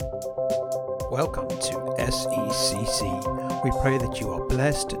Welcome to SECC. We pray that you are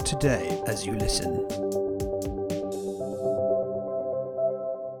blessed today as you listen.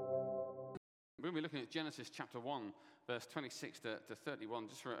 We'll be looking at Genesis chapter 1, verse 26 to 31,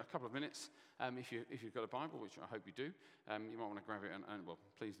 just for a couple of minutes. If you've got a Bible, which I hope you do, you might want to grab it and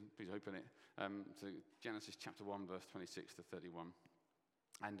please open it to Genesis chapter 1, verse 26 to 31.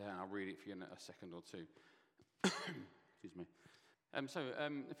 And I'll read it for you in a second or two. Excuse me. I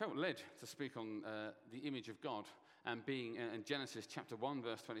felt led to speak on the image of God and being in Genesis chapter 1,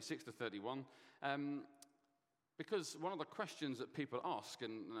 verse 26 to 31. Because one of the questions that people ask,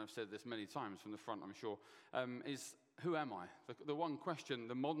 and I've said this many times from the front, I'm sure, is, who am I? The one question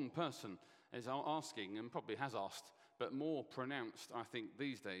the modern person is asking, and probably has asked, but more pronounced, I think,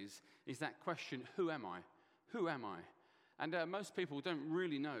 these days, is that question, who am I? Who am I? And most people don't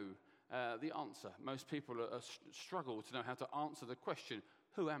really know the answer. Most people struggle to know how to answer the question,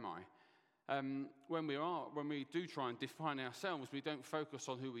 who am I? When we do try and define ourselves, we don't focus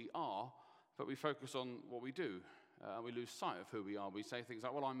on who we are, but we focus on what we do. We lose sight of who we are. We say things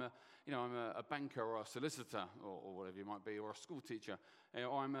like, well, I'm a banker or a solicitor or whatever you might be, or a school teacher,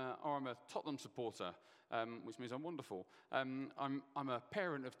 or I'm a Tottenham supporter, which means I'm wonderful. I'm a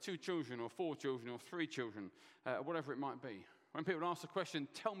parent of 2 children or 4 children or 3 children, whatever it might be. When people ask the question,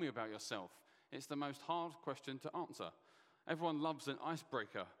 tell me about yourself, it's the most hard question to answer. Everyone loves an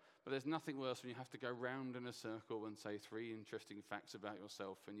icebreaker, but there's nothing worse when you have to go round in a circle and say 3 interesting facts about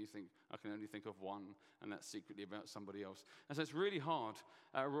yourself, and you think, I can only think of one, and that's secretly about somebody else. And so it's really hard,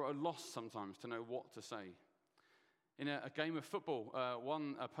 we're at a loss sometimes to know what to say. In a game of football,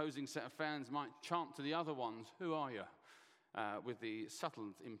 one opposing set of fans might chant to the other ones, who are you? With the subtle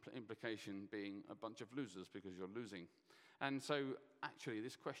implication being a bunch of losers because you're losing. And so, actually,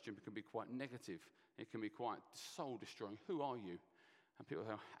 this question can be quite negative. It can be quite soul-destroying. Who are you? And people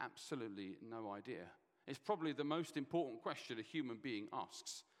have absolutely no idea. It's probably the most important question a human being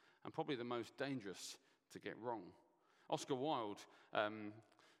asks, and probably the most dangerous to get wrong. Oscar Wilde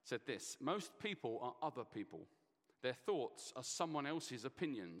said this: most people are other people. Their thoughts are someone else's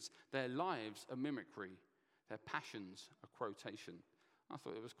opinions. Their lives are mimicry. Their passions are quotation. I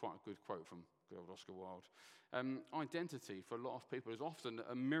thought it was quite a good quote from good old Oscar Wilde. Identity for a lot of people is often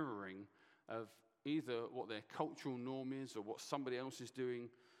a mirroring of either what their cultural norm is or what somebody else is doing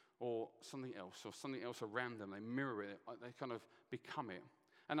or something else around them. They mirror it, they kind of become it.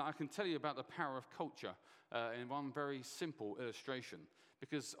 And I can tell you about the power of culture in one very simple illustration,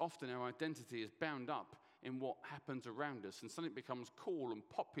 because often our identity is bound up in what happens around us, and something becomes cool and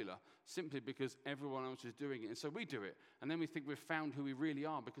popular simply because everyone else is doing it, and so we do it, and then we think we've found who we really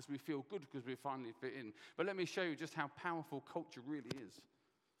are because we feel good because we finally fit in. But let me show you just how powerful culture really is.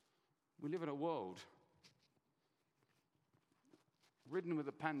 We live in a world ridden with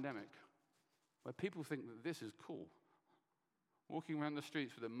a pandemic where people think that this is cool, walking around the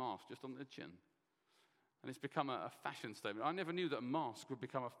streets with a mask just on their chin. And it's become a fashion statement. I never knew that a mask would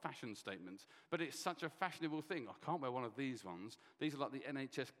become a fashion statement, but it's such a fashionable thing. I can't wear one of these ones. These are like the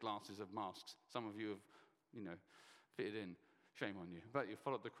NHS glasses of masks. Some of you have, fitted in. Shame on you. But you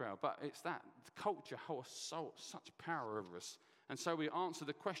followed the crowd. But it's that. The culture holds such power over us. And so we answer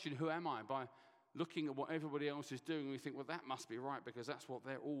the question, who am I, by looking at what everybody else is doing. And we think, well, that must be right because that's what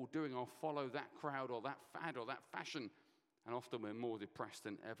they're all doing. I'll follow that crowd or that fad or that fashion. And often we're more depressed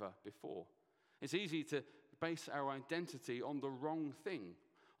than ever before. It's easy to base our identity on the wrong thing,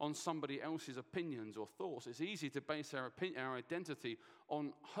 on somebody else's opinions or thoughts. It's easy to base our identity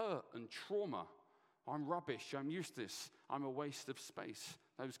on hurt and trauma. I'm rubbish, I'm useless, I'm a waste of space,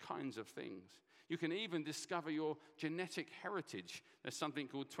 those kinds of things. You can even discover your genetic heritage. There's something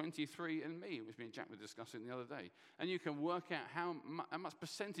called 23andMe, which me and Jack were discussing the other day. And you can work out how much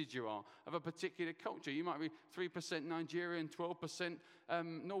percentage you are of a particular culture. You might be 3% Nigerian, 12%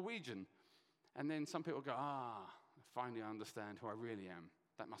 Norwegian. And then some people go, finally I understand who I really am.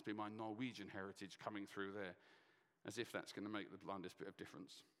 That must be my Norwegian heritage coming through there. As if that's going to make the blindest bit of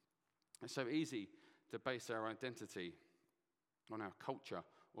difference. It's so easy to base our identity on our culture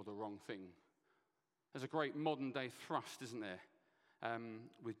or the wrong thing. There's a great modern day thrust, isn't there,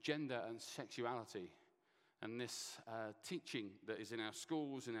 with gender and sexuality. And this teaching that is in our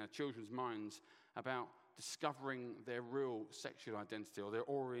schools, in our children's minds, about discovering their real sexual identity or their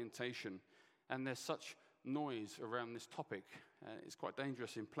orientation. And there's such noise around this topic. It's quite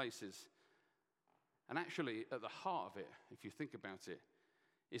dangerous in places. And actually, at the heart of it, if you think about it,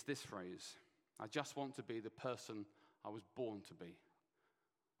 is this phrase: I just want to be the person I was born to be.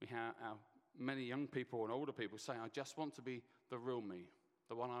 We have many young people and older people say, I just want to be the real me,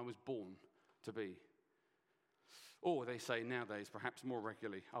 the one I was born to be. Or they say nowadays, perhaps more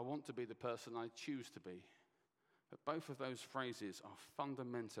regularly, I want to be the person I choose to be. But both of those phrases are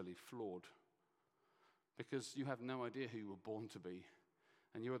fundamentally flawed because you have no idea who you were born to be,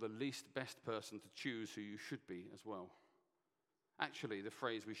 and you are the least best person to choose who you should be as well. Actually, the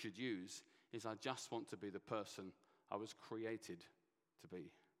phrase we should use is, I just want to be the person I was created to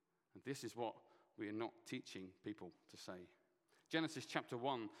be. And this is what we are not teaching people to say. Genesis chapter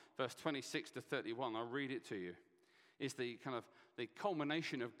 1, verse 26 to 31, I'll read it to you, is the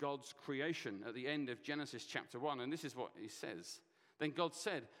culmination of God's creation at the end of Genesis chapter 1. And this is what he says. Then God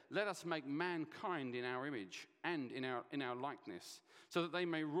said, let us make mankind in our image and in our likeness, so that they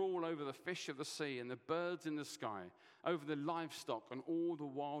may rule over the fish of the sea and the birds in the sky, over the livestock and all the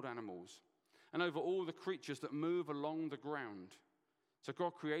wild animals, and over all the creatures that move along the ground. So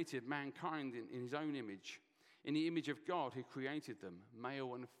God created mankind in his own image. In the image of God, he created them.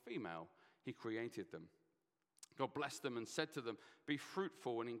 Male and female, he created them. God blessed them and said to them, be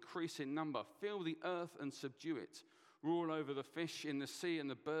fruitful and increase in number. Fill the earth and subdue it. Rule over the fish in the sea and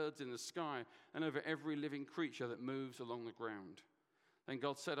the birds in the sky, and over every living creature that moves along the ground. Then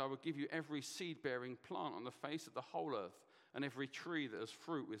God said, I will give you every seed-bearing plant on the face of the whole earth, and every tree that has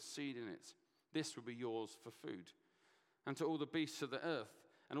fruit with seed in it. This will be yours for food. And to all the beasts of the earth,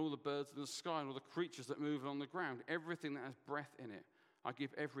 and all the birds in the sky, and all the creatures that move along the ground, everything that has breath in it, I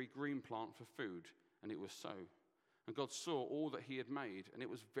give every green plant for food. And it was so. And God saw all that he had made, and it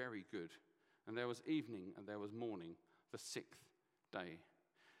was very good. And there was evening, and there was morning, the sixth day.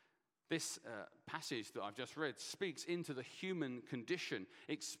 This passage that I've just read speaks into the human condition,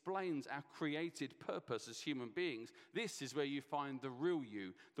 explains our created purpose as human beings. This is where you find the real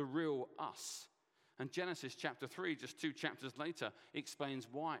you, the real us. And Genesis chapter 3, just 2 chapters later, explains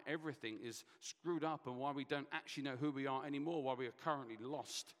why everything is screwed up and why we don't actually know who we are anymore, why we are currently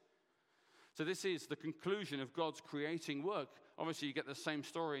lost. So this is the conclusion of God's creating work. Obviously, you get the same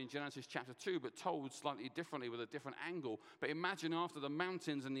story in Genesis chapter 2, but told slightly differently with a different angle. But imagine after the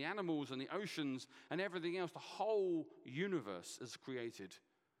mountains and the animals and the oceans and everything else, the whole universe is created.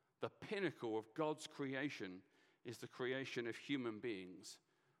 The pinnacle of God's creation is the creation of human beings,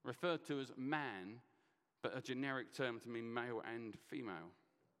 referred to as man, but a generic term to mean male and female.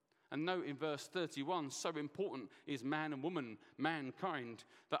 And note in verse 31, so important is man and woman, mankind,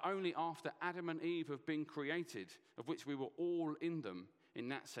 that only after Adam and Eve have been created, of which we were all in them, in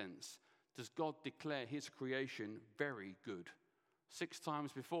that sense, does God declare his creation very good. 6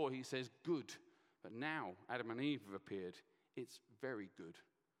 times before he says good, but now Adam and Eve have appeared. It's very good.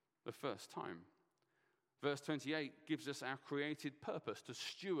 The first time. Verse 28 gives us our created purpose to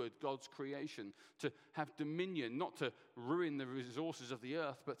steward God's creation, to have dominion, not to ruin the resources of the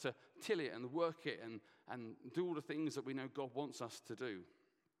earth, but to till it and work it and do all the things that we know God wants us to do.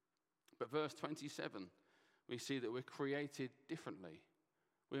 But verse 27, we see that we're created differently.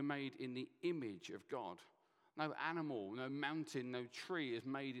 We're made in the image of God. No animal, no mountain, no tree is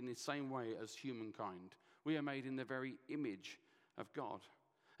made in the same way as humankind. We are made in the very image of God.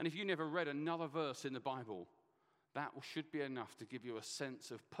 And if you never read another verse in the Bible, that should be enough to give you a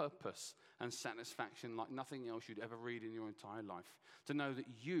sense of purpose and satisfaction like nothing else you'd ever read in your entire life. To know that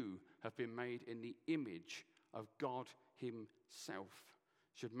you have been made in the image of God himself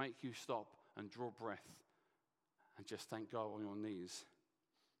should make you stop and draw breath and just thank God on your knees.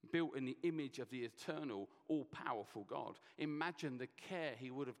 Built in the image of the eternal, all-powerful God. Imagine the care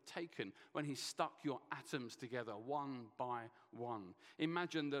he would have taken when he stuck your atoms together one by one.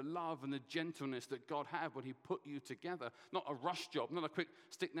 Imagine the love and the gentleness that God had when he put you together. Not a rush job, not a quick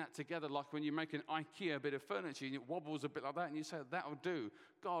stick that together like when you make an IKEA bit of furniture and it wobbles a bit like that and you say, that'll do.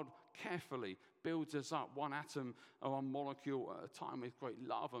 God carefully builds us up one atom or one molecule at a time with great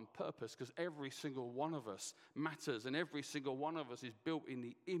love and purpose, because every single one of us matters and every single one of us is built in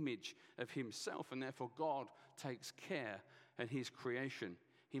the image of himself, and therefore God takes care in his creation.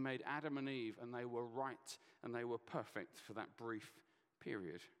 He made Adam and Eve and they were right and they were perfect for that brief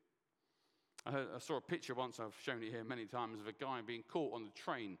period. I saw a picture once, I've shown it here many times, of a guy being caught on the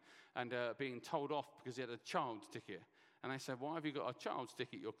train and being told off because he had a child's ticket. And they said, why have you got a child's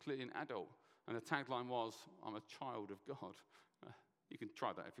ticket? You're clearly an adult. And the tagline was, I'm a child of God. You can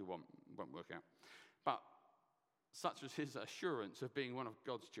try that if you want. It won't work out. But such was his assurance of being one of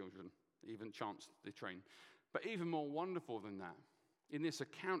God's children. He even chanced the train. But even more wonderful than that, in this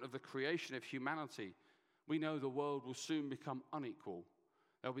account of the creation of humanity, we know the world will soon become unequal.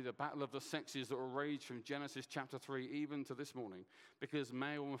 There'll be the battle of the sexes that will rage from Genesis chapter 3 even to this morning. Because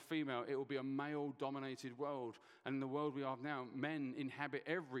male and female, it will be a male-dominated world. And in the world we are now, men inhabit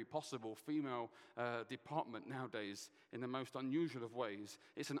every possible female department nowadays in the most unusual of ways.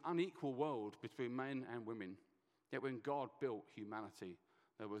 It's an unequal world between men and women. Yet when God built humanity,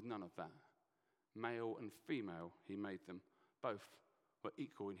 there was none of that. Male and female, he made them. Both were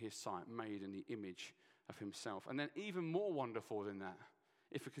equal in his sight, made in the image of himself. And then even more wonderful than that,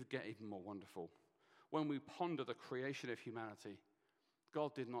 if it could get even more wonderful, when we ponder the creation of humanity,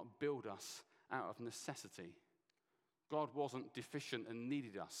 God did not build us out of necessity. God wasn't deficient and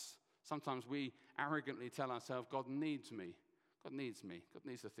needed us. Sometimes we arrogantly tell ourselves, God needs me. God needs me. God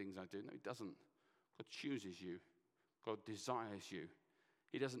needs the things I do. No, he doesn't. God chooses you. God desires you.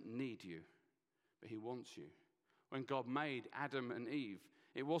 He doesn't need you, but he wants you. When God made Adam and Eve,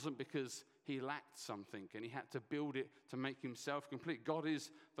 it wasn't because he lacked something and he had to build it to make himself complete. God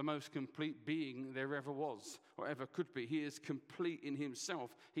is the most complete being there ever was or ever could be. He is complete in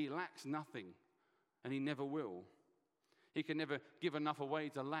himself. He lacks nothing, and he never will. He can never give enough away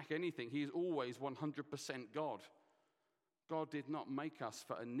to lack anything. He is always 100% God. God did not make us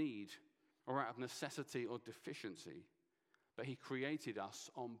for a need or out of necessity or deficiency, but he created us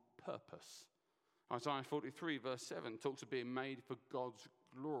on purpose. Isaiah 43 verse 7 talks of being made for God's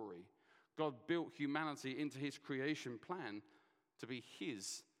glory. God built humanity into his creation plan to be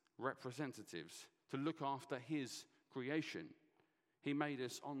his representatives, to look after his creation. He made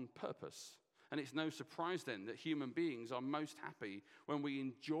us on purpose. And it's no surprise then that human beings are most happy when we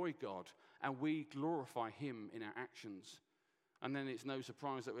enjoy God and we glorify him in our actions. And then it's no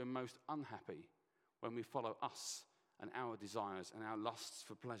surprise that we're most unhappy when we follow us and our desires and our lusts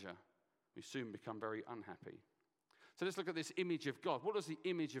for pleasure. We soon become very unhappy. So let's look at this image of God. What does the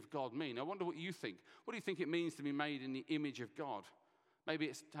image of God mean? I wonder what you think. What do you think it means to be made in the image of God? Maybe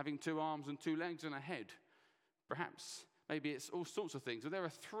it's having 2 arms and 2 legs and a head. Perhaps. Maybe it's all sorts of things. Well, there are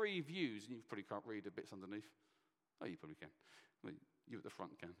 3 views, and you probably can't read the bits underneath. Oh, you probably can. Well, you at the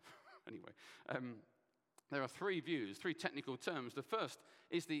front can. Anyway, there are 3 views, 3 technical terms. The first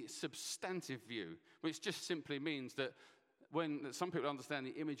is the substantive view, which just simply means that when some people understand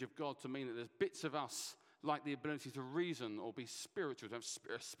the image of God to mean that there's bits of us like the ability to reason or be spiritual, to have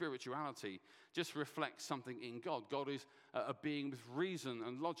spirituality, just reflects something in God. God is a being with reason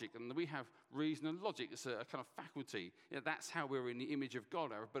and logic, and we have reason and logic. It's a kind of faculty. That's how we're in the image of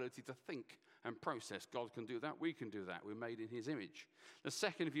God, our ability to think and process. God can do that. We can do that. We're made in his image. The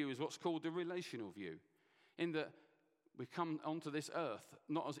second view is what's called the relational view, in that we come onto this earth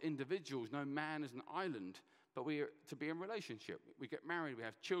not as individuals, no man is an island, but we are to be in relationship. We get married, we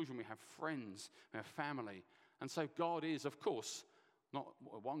have children, we have friends, we have family. And so God is, of course, not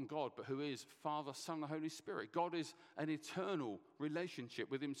one God, but who is Father, Son, and Holy Spirit. God is an eternal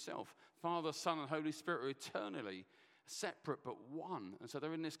relationship with himself. Father, Son, and Holy Spirit are eternally separate but one. And so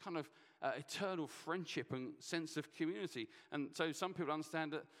they're in this kind of eternal friendship and sense of community. And so some people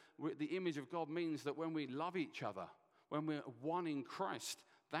understand that the image of God means that when we love each other, when we're one in Christ,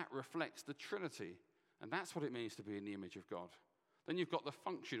 that reflects the Trinity. And that's what it means to be in the image of God. Then you've got the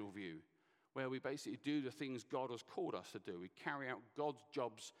functional view, where we basically do the things God has called us to do. We carry out God's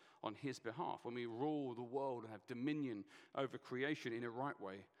jobs on his behalf. When we rule the world and have dominion over creation in a right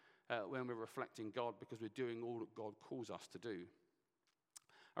way, when we're reflecting God because we're doing all that God calls us to do.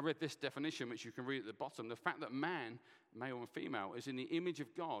 I read this definition, which you can read at the bottom. The fact that man, male and female, is in the image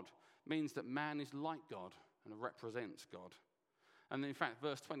of God means that man is like God and represents God. And in fact,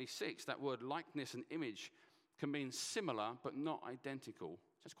 verse 26, that word likeness and image can mean similar but not identical.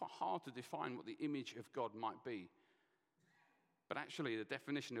 So it's quite hard to define what the image of God might be. But actually, the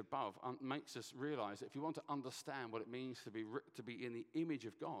definition above makes us realize that if you want to understand what it means to be in the image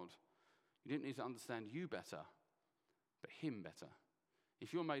of God, you don't need to understand you better, but him better.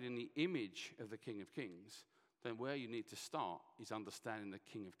 If you're made in the image of the King of Kings, then where you need to start is understanding the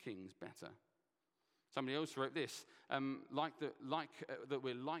King of Kings better. Somebody else wrote this, that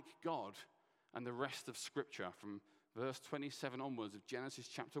we're like God, and the rest of Scripture from verse 27 onwards of Genesis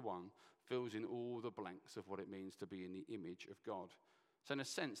chapter 1 fills in all the blanks of what it means to be in the image of God. So in a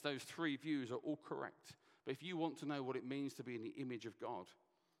sense, those 3 views are all correct. But if you want to know what it means to be in the image of God,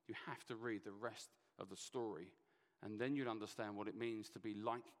 you have to read the rest of the story. And then you'll understand what it means to be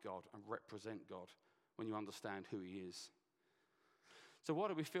like God and represent God when you understand who he is. So why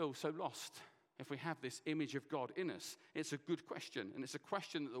do we feel so lost if we have this image of God in us? It's a good question, and it's a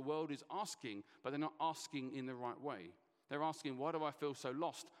question that the world is asking, but they're not asking in the right way. They're asking, why do I feel so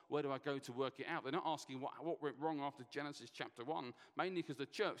lost? Where do I go to work it out? They're not asking what went wrong after Genesis chapter 1, mainly because the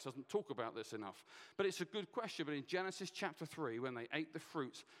church doesn't talk about this enough. But it's a good question. But in Genesis chapter 3, when they ate the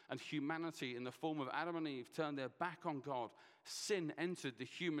fruit and humanity in the form of Adam and Eve turned their back on God Sin entered the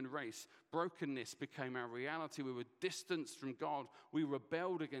human race. Brokenness became our reality. We were distanced from God. We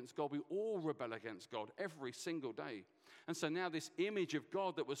rebelled against God. We all rebel against God every single day. And so now this image of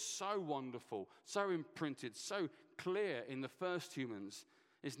God that was so wonderful, so imprinted, so clear in the first humans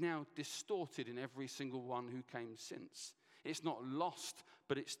is now distorted in every single one who came since. It's not lost,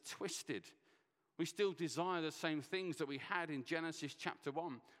 but it's twisted. We still desire the same things that we had in Genesis chapter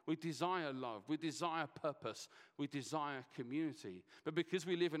 1. We desire love. We desire purpose. We desire community. But because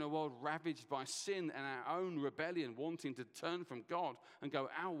we live in a world ravaged by sin and our own rebellion, wanting to turn from God and go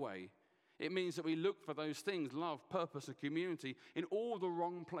our way, it means that we look for those things, love, purpose, and community, in all the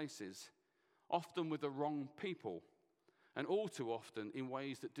wrong places, often with the wrong people, and all too often in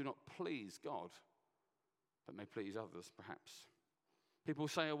ways that do not please God, but may please others, perhaps. People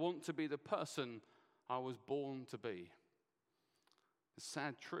say, I want to be the person I was born to be. The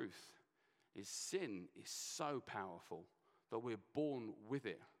sad truth is sin is so powerful that we're born with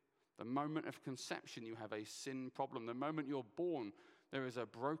it. The moment of conception, you have a sin problem. The moment you're born, there is a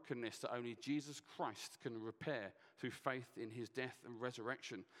brokenness that only Jesus Christ can repair through faith in his death and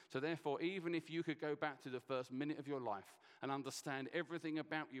resurrection. So therefore, even if you could go back to the first minute of your life and understand everything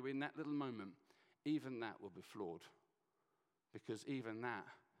about you in that little moment, even that will be flawed. Because even that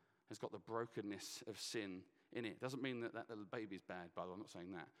has got the brokenness of sin in it. Doesn't mean that little baby's bad, by the way, I'm not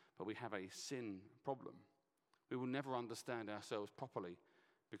saying that. But we have a sin problem. We will never understand ourselves properly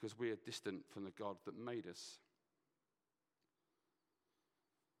because we are distant from the God that made us.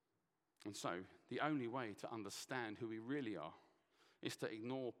 And so, the only way to understand who we really are is to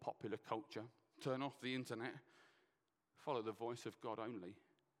ignore popular culture, turn off the internet, follow the voice of God only.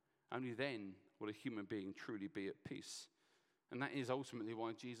 Only then will a human being truly be at peace. And that is ultimately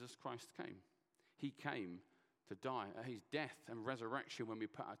why Jesus Christ came. He came to die. At his death and resurrection, when we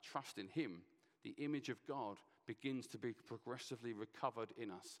put our trust in him, the image of God begins to be progressively recovered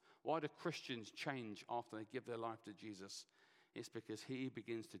in us. Why do Christians change after they give their life to Jesus? It's because he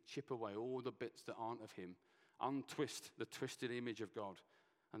begins to chip away all the bits that aren't of him, untwist the twisted image of God.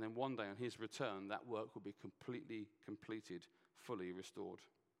 And then one day on his return, that work will be completely completed, fully restored.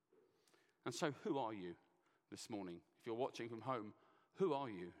 And so who are you this morning? If you're watching from home, who are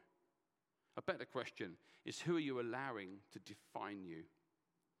you? A better question is, who are you allowing to define you?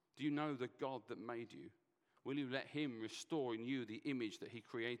 Do you know the God that made you? Will you let him restore in you the image that he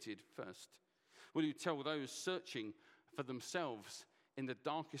created first? Will you tell those searching for themselves in the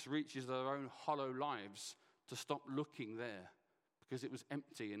darkest reaches of their own hollow lives to stop looking there because it was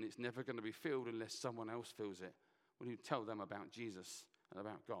empty and it's never going to be filled unless someone else fills it? Will you tell them about Jesus and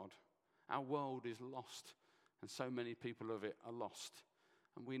about God? Our world is lost, and so many people of it are lost.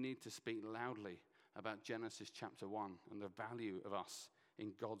 And we need to speak loudly about Genesis chapter 1 and the value of us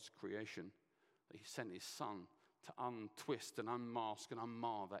in God's creation. That he sent his son to untwist and unmask and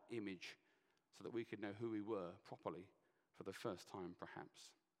unmar that image so that we could know who we were properly for the first time,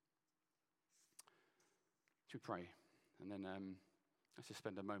 perhaps. Should we pray? And then let's just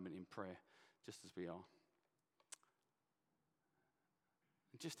spend a moment in prayer, just as we are.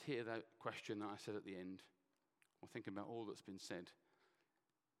 And just hear that question that I said at the end, or think about all that's been said.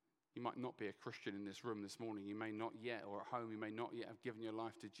 You might not be a Christian in this room this morning. You may not yet, or at home, you may not yet have given your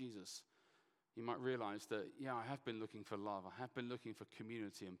life to Jesus. You might realize that, yeah, I have been looking for love. I have been looking for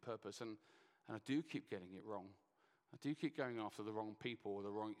community and purpose, and I do keep getting it wrong. I do keep going after the wrong people or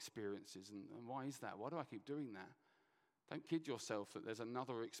the wrong experiences. And why is that? Why do I keep doing that? Don't kid yourself that there's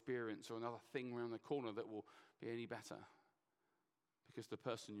another experience or another thing around the corner that will be any better. Because the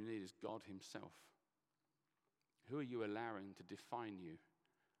person you need is God himself. Who are you allowing to define you?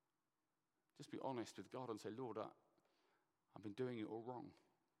 Just be honest with God and say, Lord, I've been doing it all wrong.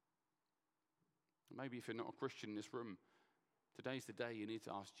 Maybe if you're not a Christian in this room, today's the day you need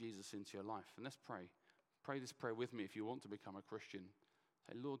to ask Jesus into your life. And let's pray. Pray this prayer with me if you want to become a Christian.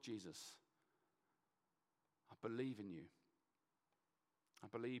 Say, Lord Jesus, I believe in you. I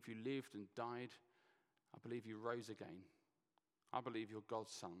believe you lived and died. I believe you rose again. I believe you're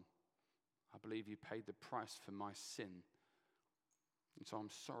God's son. I believe you paid the price for my sin. And so I'm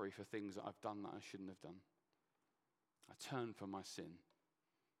sorry for things that I've done that I shouldn't have done. I turn from my sin.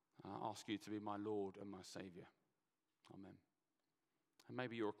 I ask you to be my Lord and my Savior. Amen. And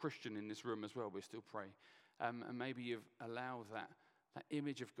maybe you're a Christian in this room as well. We still pray. And maybe you've allowed that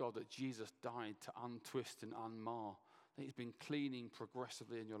image of God that Jesus died to untwist and unmar, that he's been cleaning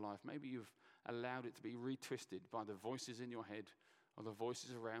progressively in your life. Maybe you've allowed it to be retwisted by the voices in your head or the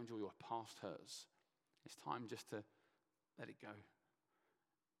voices around you or your past hurts. It's time just to let it go.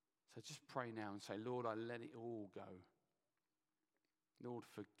 So just pray now and say, Lord, I let it all go. Lord,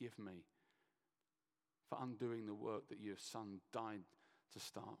 forgive me for undoing the work that your Son died to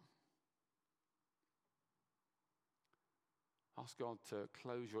start. Ask God to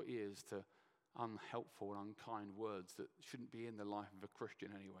close your ears to unhelpful and unkind words that shouldn't be in the life of a Christian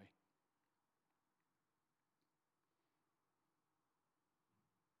anyway.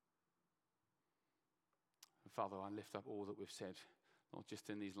 Father, I lift up all that we've said, Lord, just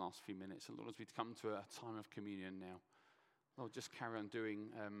in these last few minutes. And Lord, as we come to a time of communion now, Lord, just carry on doing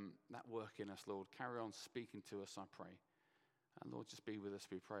that work in us, Lord. Carry on speaking to us, I pray. And Lord, just be with us,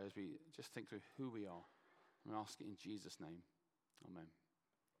 we pray, as we just think through who we are. And we ask it in Jesus' name. Amen.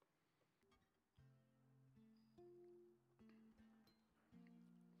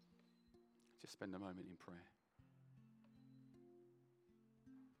 Just spend a moment in prayer.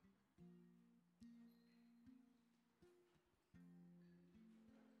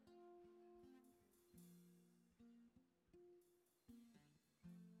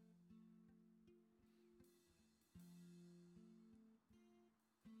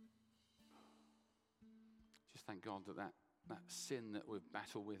 Just thank God that sin that we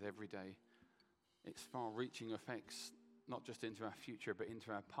battle with every day, its far-reaching effects, not just into our future, but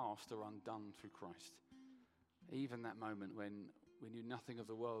into our past, are undone through Christ. Even that moment when we knew nothing of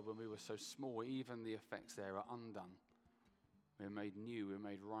the world, when we were so small, even the effects there are undone. We're made new, we're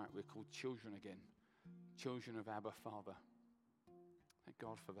made right, we're called children again, children of Abba Father. Thank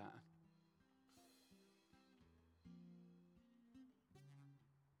God for that.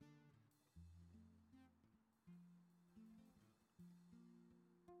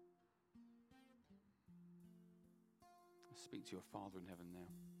 Speak to your Father in heaven now.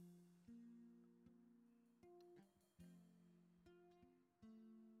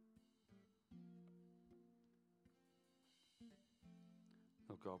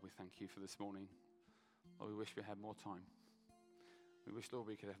 Lord God, we thank you for this morning. Lord, we wish we had more time. We wish, Lord,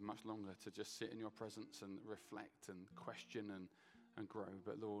 we could have much longer to just sit in your presence and reflect and question and grow.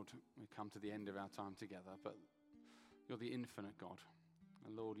 But Lord, we come to the end of our time together. But you're the infinite God.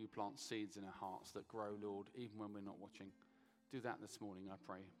 And Lord, you plant seeds in our hearts that grow, Lord, even when we're not watching. Do that this morning, I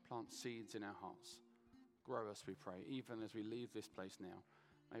pray. Plant seeds in our hearts. Grow us, we pray, even as we leave this place now.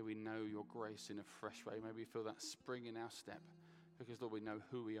 May we know your grace in a fresh way. May we feel that spring in our step. Because, Lord, we know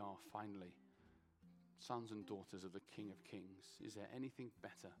who we are finally. Sons and daughters of the King of Kings. Is there anything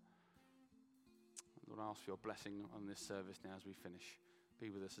better? Lord, I ask for your blessing on this service now as we finish. Be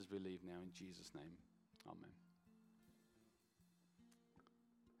with us as we leave now in Jesus' name. Amen.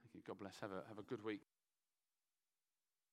 Thank you. God bless. Have a good week.